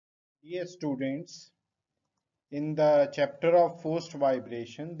Dear students, in the chapter of forced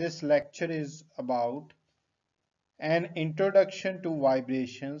vibration, this lecture is about an introduction to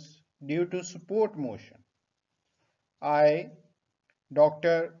vibrations due to support motion. I,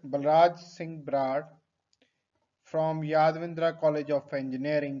 Dr. Balraj Singh Brad from Yadavindra College of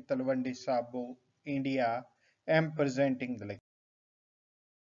Engineering, Talwandi Sabo, India, am presenting the lecture.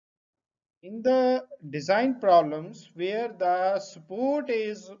 In the design problems where the support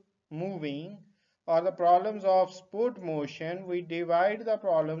is moving or the problems of support motion, we divide the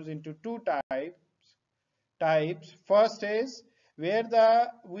problems into two types. First is where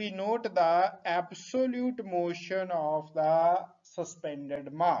we note the absolute motion of the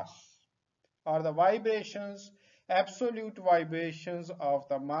suspended mass or the vibrations, absolute vibrations of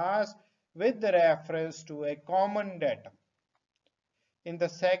the mass with the reference to a common datum. In the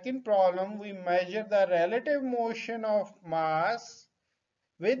second problem, we measure the relative motion of mass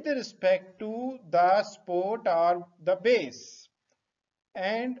with respect to the support or the base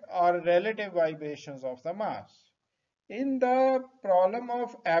and or relative vibrations of the mass. In the problem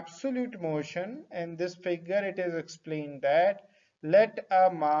of absolute motion, in this figure it is explained that let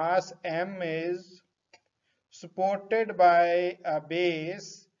a mass m is supported by a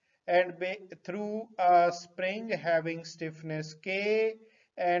base and through a spring having stiffness K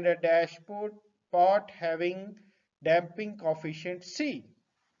and a dashboard pot having damping coefficient C.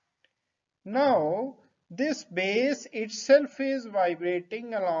 Now, this base itself is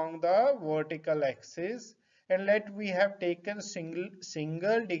vibrating along the vertical axis, and let we have taken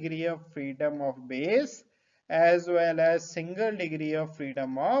single degree of freedom of base as well as single degree of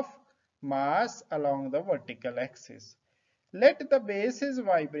freedom of mass along the vertical axis. Let the base is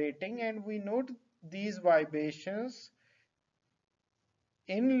vibrating and we note these vibrations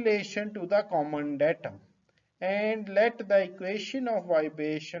in relation to the common datum, and let the equation of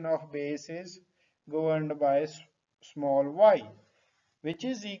vibration of base is governed by small y, which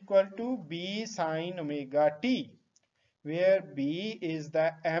is equal to b sine omega t, where b is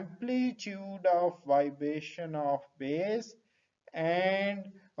the amplitude of vibration of base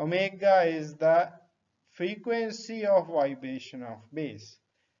and omega is the frequency of vibration of base.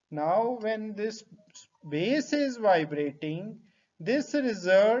 Now, when this base is vibrating, this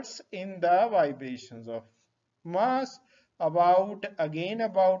results in the vibrations of mass about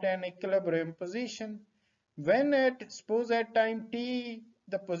an equilibrium position. When suppose at time t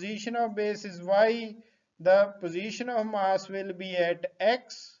the position of base is y, the position of mass will be at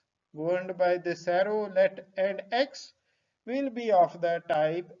x, governed by this arrow, and x will be of the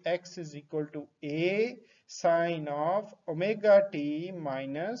type x is equal to a sine of omega t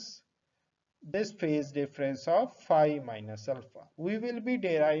minus this phase difference of phi minus alpha. We will be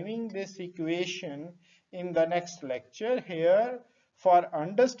deriving this equation in the next lecture. Here, for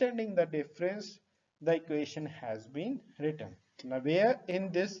understanding the difference, the equation has been written. Now, where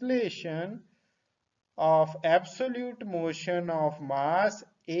in this relation of absolute motion of mass,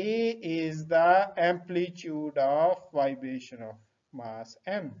 A is the amplitude of vibration of mass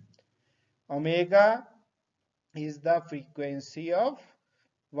m. Omega is the frequency of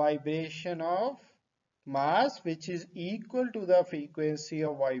vibration of mass, which is equal to the frequency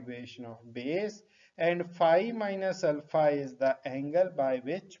of vibration of base, and phi minus alpha is the angle by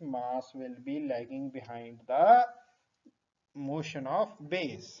which mass will be lagging behind the motion of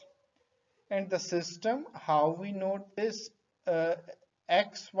base. And the system, how we note this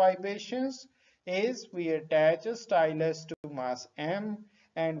x vibrations is we attach a stylus to mass m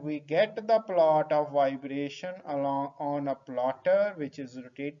and we get the plot of vibration along on a plotter which is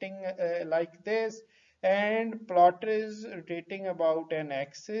rotating like this, and plotter is rotating about an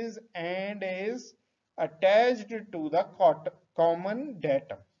axis and is attached to the common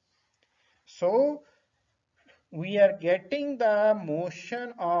datum. So we are getting the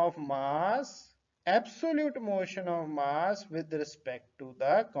motion of mass, absolute motion of mass with respect to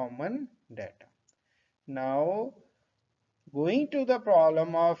the common datum. Now, going to the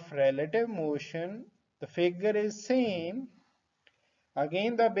problem of relative motion, the figure is same.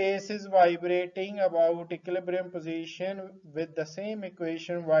 Again, the base is vibrating about equilibrium position with the same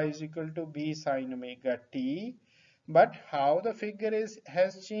equation y is equal to b sine omega t. But how the figure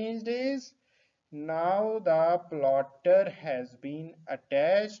has changed is now the plotter has been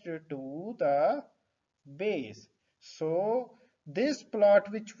attached to the base. So this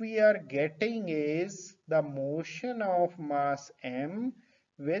plot which we are getting is the motion of mass m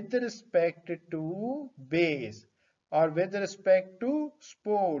with respect to base or with respect to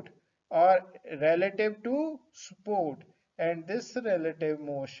support or relative to support, and this relative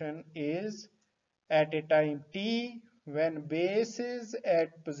motion is at a time t when base is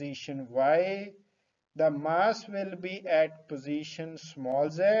at position y, the mass will be at position small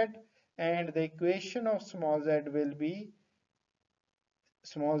z, and the equation of small z will be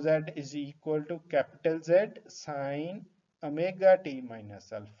small z is equal to capital Z sine omega t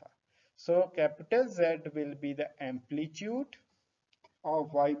minus alpha. So capital Z will be the amplitude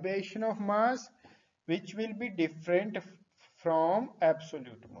of vibration of mass, which will be different from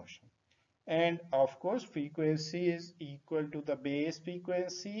absolute motion. And of course, frequency is equal to the base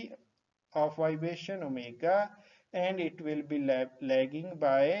frequency of vibration omega, and it will be lagging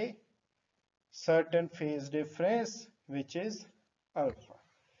by certain phase difference, which is alpha.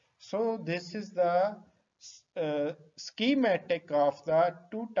 So this is the schematic of the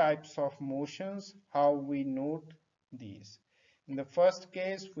two types of motions, how we note these. In the first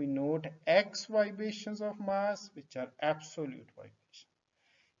case, we note x vibrations of mass, which are absolute vibrations.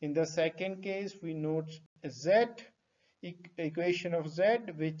 In the second case, we note z, equation of z,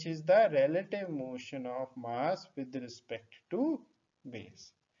 which is the relative motion of mass with respect to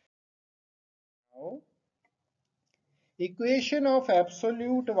base. Now, equation of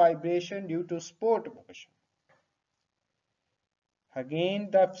absolute vibration due to sport motion. Again,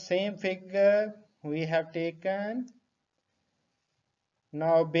 the same figure we have taken.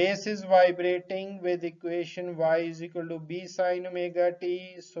 Now base is vibrating with equation y is equal to b sine omega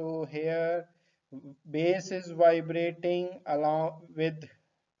t. So here base is vibrating along with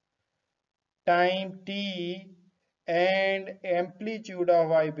time t, and amplitude of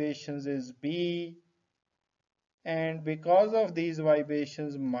vibrations is b, and because of these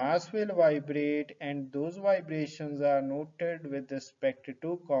vibrations mass will vibrate, and those vibrations are noted with respect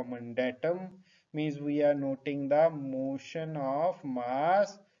to common datum, means we are noting the motion of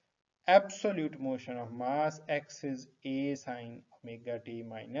mass, absolute motion of mass. X is a sine omega t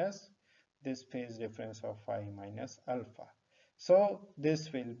minus this phase difference of phi minus alpha. So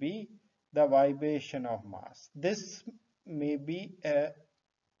this will be the vibration of mass. This may be a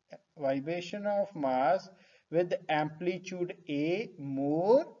vibration of mass with amplitude A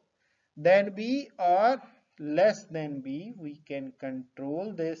more than B or less than B. We can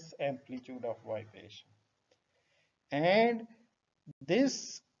control this amplitude of vibration. And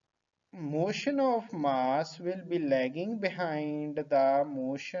this motion of mass will be lagging behind the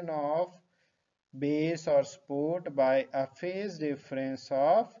motion of base or sport by a phase difference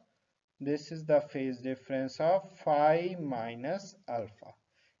of, this is the phase difference of phi minus alpha.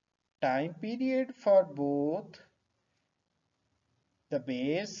 Time period for both the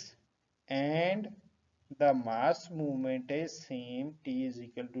base and the mass movement is same, t is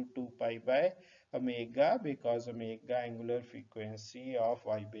equal to 2 pi by omega, because omega angular frequency of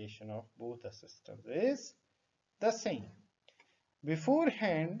vibration of both the systems is the same.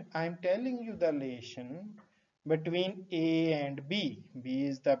 Beforehand, I am telling you the relation between A and B. B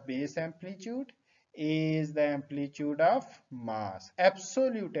is the base amplitude, A is the amplitude of mass,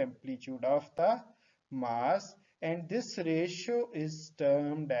 absolute amplitude of the mass, and this ratio is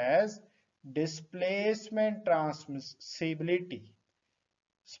termed as displacement transmissibility.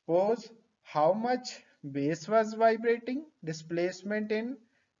 Suppose how much base was vibrating, displacement in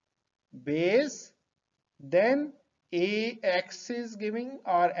base, then Ax is giving,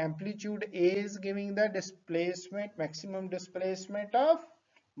 or amplitude A is giving the displacement, maximum displacement of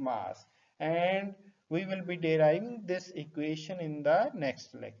mass, and we will be deriving this equation in the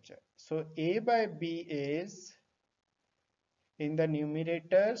next lecture. So A by B is in the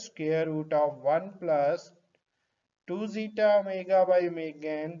numerator square root of 1 plus 2 zeta omega by omega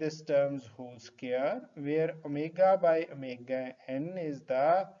n, this term's whole square, where omega by omega n is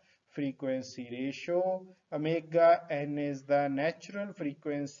the frequency ratio, omega n is the natural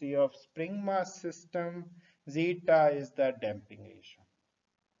frequency of spring mass system, zeta is the damping ratio.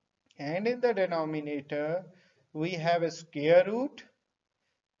 And in the denominator, we have a square root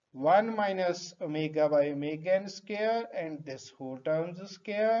 1 minus omega by omega n square, and this whole term's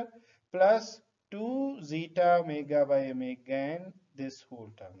square, plus 2 zeta omega by omega n, this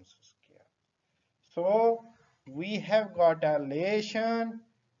whole term's square. So we have got a relation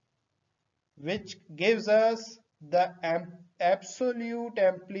which gives us the absolute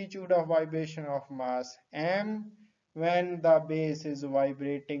amplitude of vibration of mass m when the base is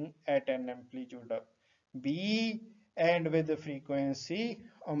vibrating at an amplitude of b and with the frequency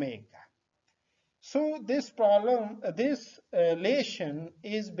omega. So this problem, this relation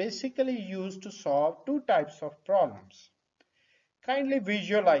is basically used to solve two types of problems. Kindly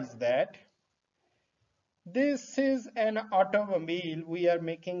visualize that. This is an automobile. We are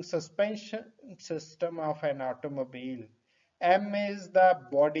making suspension system of an automobile. M is the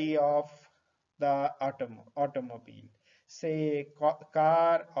body of the automobile. say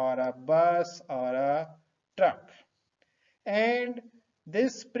car or a bus or a truck. And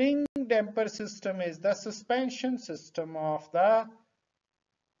this spring damper system is the suspension system of the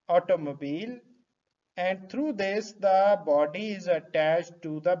automobile, and through this the body is attached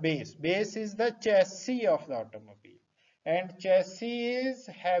to the base. Base is the chassis of the automobile, and chassis is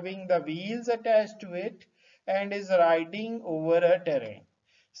having the wheels attached to it and is riding over a terrain.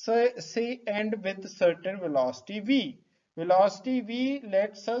 So say, and with certain velocity v. Velocity v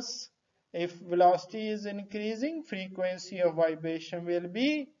lets us, if velocity is increasing, frequency of vibration will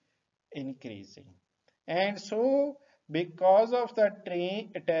be increasing. And so because of the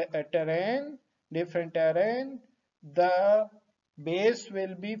terrain, different terrain, the base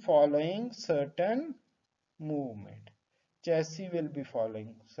will be following certain movement. Chassis will be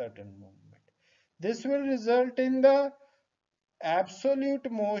following certain movement. This will result in the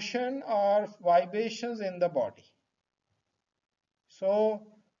absolute motion or vibrations in the body. So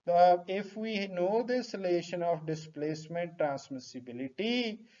if we know this relation of displacement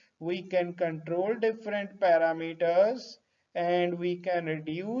transmissibility, we can control different parameters and we can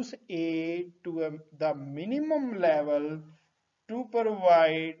reduce A to the minimum level to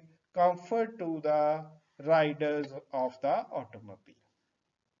provide comfort to the riders of the automobile.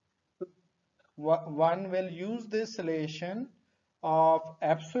 One will use this relation of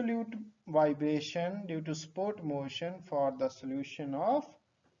absolute vibration due to support motion for the solution of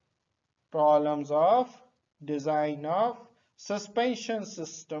problems of design of suspension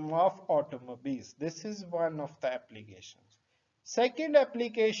system of automobiles. This is one of the applications. Second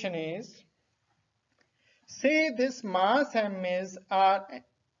application is, say this mass m is an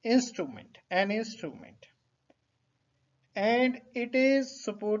instrument, and it is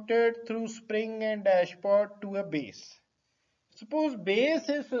supported through spring and dashboard to a base. Suppose base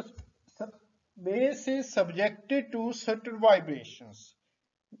is subjected to certain vibrations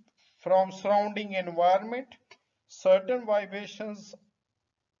from surrounding environment. Certain vibrations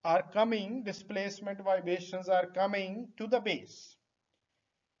are coming, displacement vibrations are coming to the base.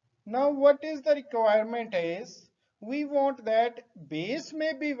 Now what is the requirement is, we want that base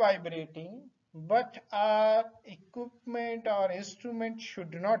may be vibrating, but our equipment or instrument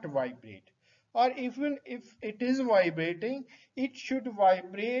should not vibrate. Or even if it is vibrating, it should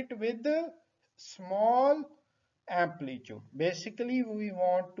vibrate with a small amplitude. Basically, we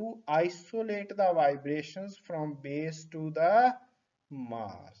want to isolate the vibrations from base to the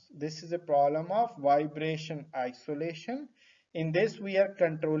mass. This is a problem of vibration isolation. In this, we are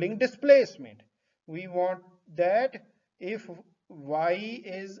controlling displacement. We want that if y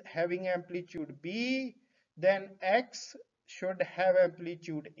is having amplitude b, then x should have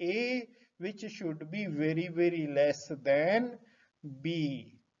amplitude a, which should be very, very less than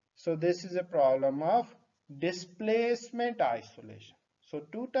b. So this is a problem of displacement isolation. So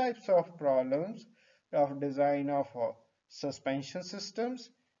two types of problems of design of suspension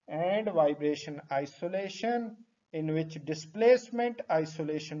systems and vibration isolation, in which displacement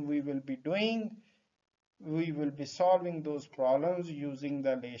isolation we will be doing. We will be solving those problems using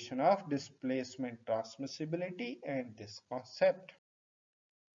the relation of displacement transmissibility and this concept.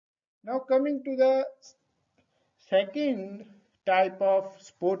 Now coming to the second type of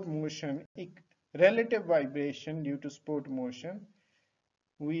support motion, relative vibration due to support motion,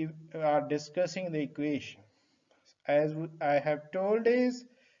 we are discussing the equation. As I have told is,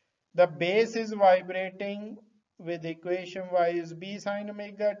 the base is vibrating with equation y is b sine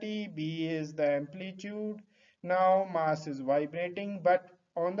omega t, b is the amplitude. Now mass is vibrating, but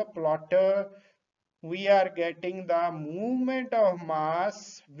on the plotter we are getting the movement of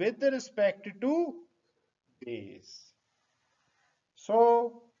mass with respect to base.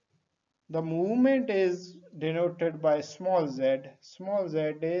 So the movement is denoted by small z. Small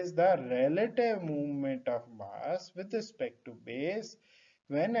z is the relative movement of mass with respect to base.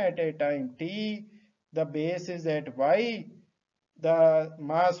 When at a time t, the base is at y, the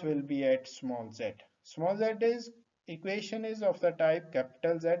mass will be at small z. Small z is equation is of the type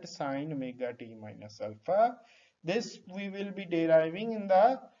capital Z sine omega t minus alpha. This we will be deriving in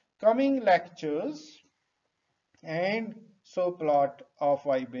the coming lectures. And so plot of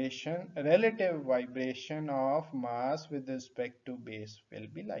vibration, relative vibration of mass with respect to base will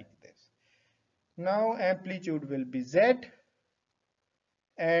be like this. Now amplitude will be z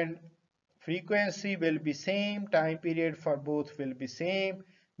and frequency will be same, time period for both will be same,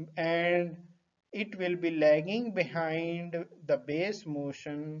 and it will be lagging behind the base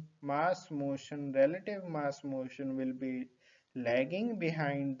motion. Mass motion, relative mass motion will be lagging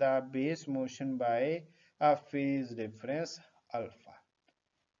behind the base motion by a phase difference alpha.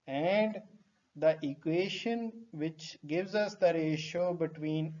 And the equation which gives us the ratio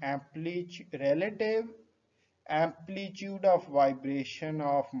between relative amplitude of vibration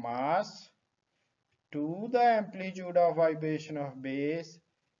of mass to the amplitude of vibration of base,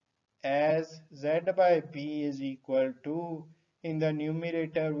 as Z by B is equal to, in the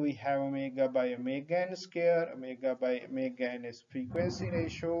numerator we have omega by omega n square. Omega by omega n is frequency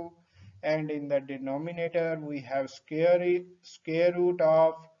ratio, and in the denominator we have square root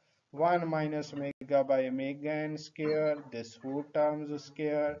of 1 minus omega by omega n square, this whole terms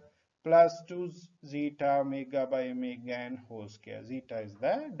square, plus 2 zeta omega by omega n whole square. Zeta is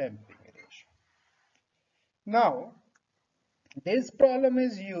the damping ratio. Now, this problem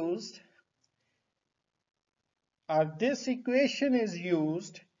is used, or this equation is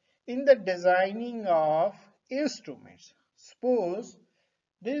used in the designing of instruments. Suppose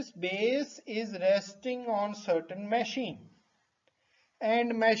this base is resting on certain machine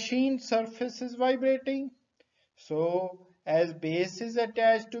and machine surface is vibrating. So as base is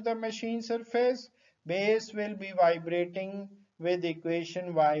attached to the machine surface, base will be vibrating with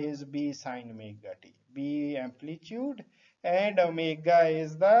equation y is b sine omega t. B amplitude and omega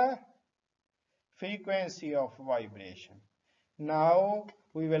is the frequency of vibration. Now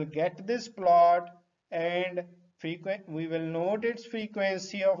we will get this plot and we will note its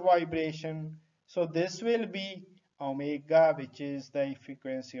frequency of vibration. So this will be omega, which is the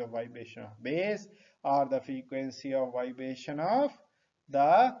frequency of vibration of base, or the frequency of vibration of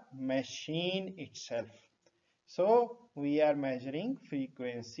the machine itself. So we are measuring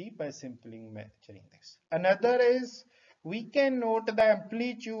frequency by simply measuring this. Another is, we can note the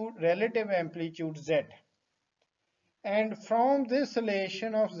amplitude, relative amplitude Z. And from this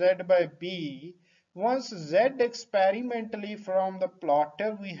relation of Z by B, once Z experimentally from the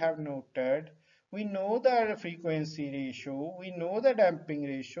plotter we have noted, we know the frequency ratio, we know the damping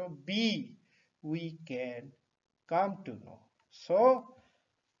ratio, B we can come to know. So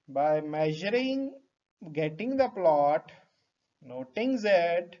by measuring, getting the plot, noting Z,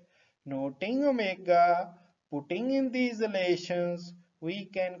 noting omega, putting in these relations, we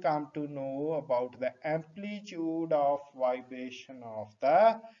can come to know about the amplitude of vibration of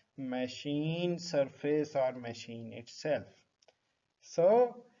the machine surface or machine itself.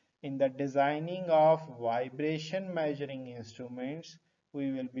 So, in the designing of vibration measuring instruments,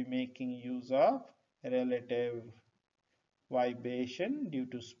 we will be making use of relative vibration due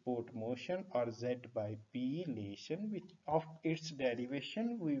to support motion, or Z by P relation, which of its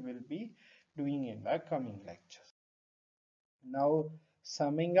derivation we will be doing in the coming lectures. Now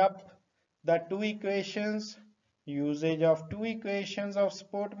summing up the two equations, usage of two equations of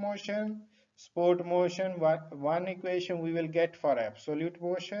support motion. Support motion, one equation we will get for absolute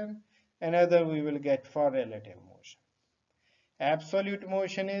motion, another we will get for relative motion. Absolute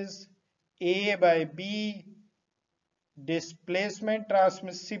motion is A by B, displacement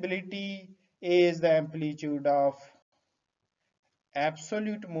transmissibility. A is the amplitude of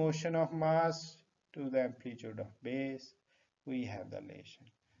absolute motion of mass to the amplitude of base. We have the relation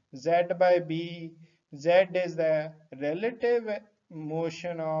Z by B. Z is the relative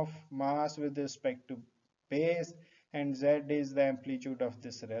motion of mass with respect to base, and Z is the amplitude of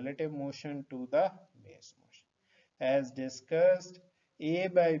this relative motion to the base motion. As discussed, A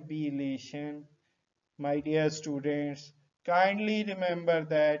by B relation, my dear students, kindly remember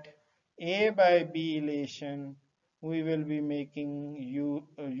that A by B relation we will be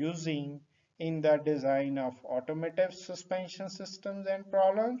using in the design of automotive suspension systems and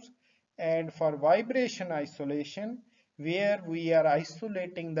problems, and for vibration isolation, where we are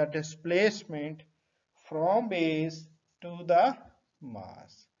isolating the displacement from base to the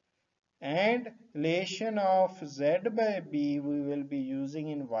mass. And relation of Z by B we will be using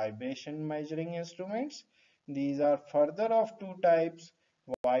in vibration measuring instruments. These are further of two types,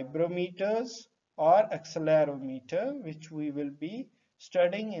 vibrometers or accelerometer, which we will be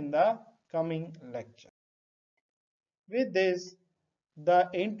studying in the coming lecture. With this, the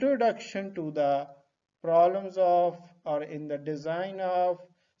introduction to the problems of, or in the design of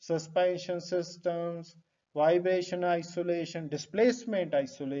suspension systems, vibration isolation, displacement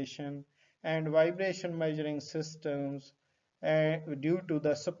isolation, and vibration measuring systems due to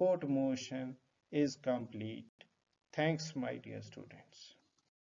the support motion is complete. Thanks, my dear students.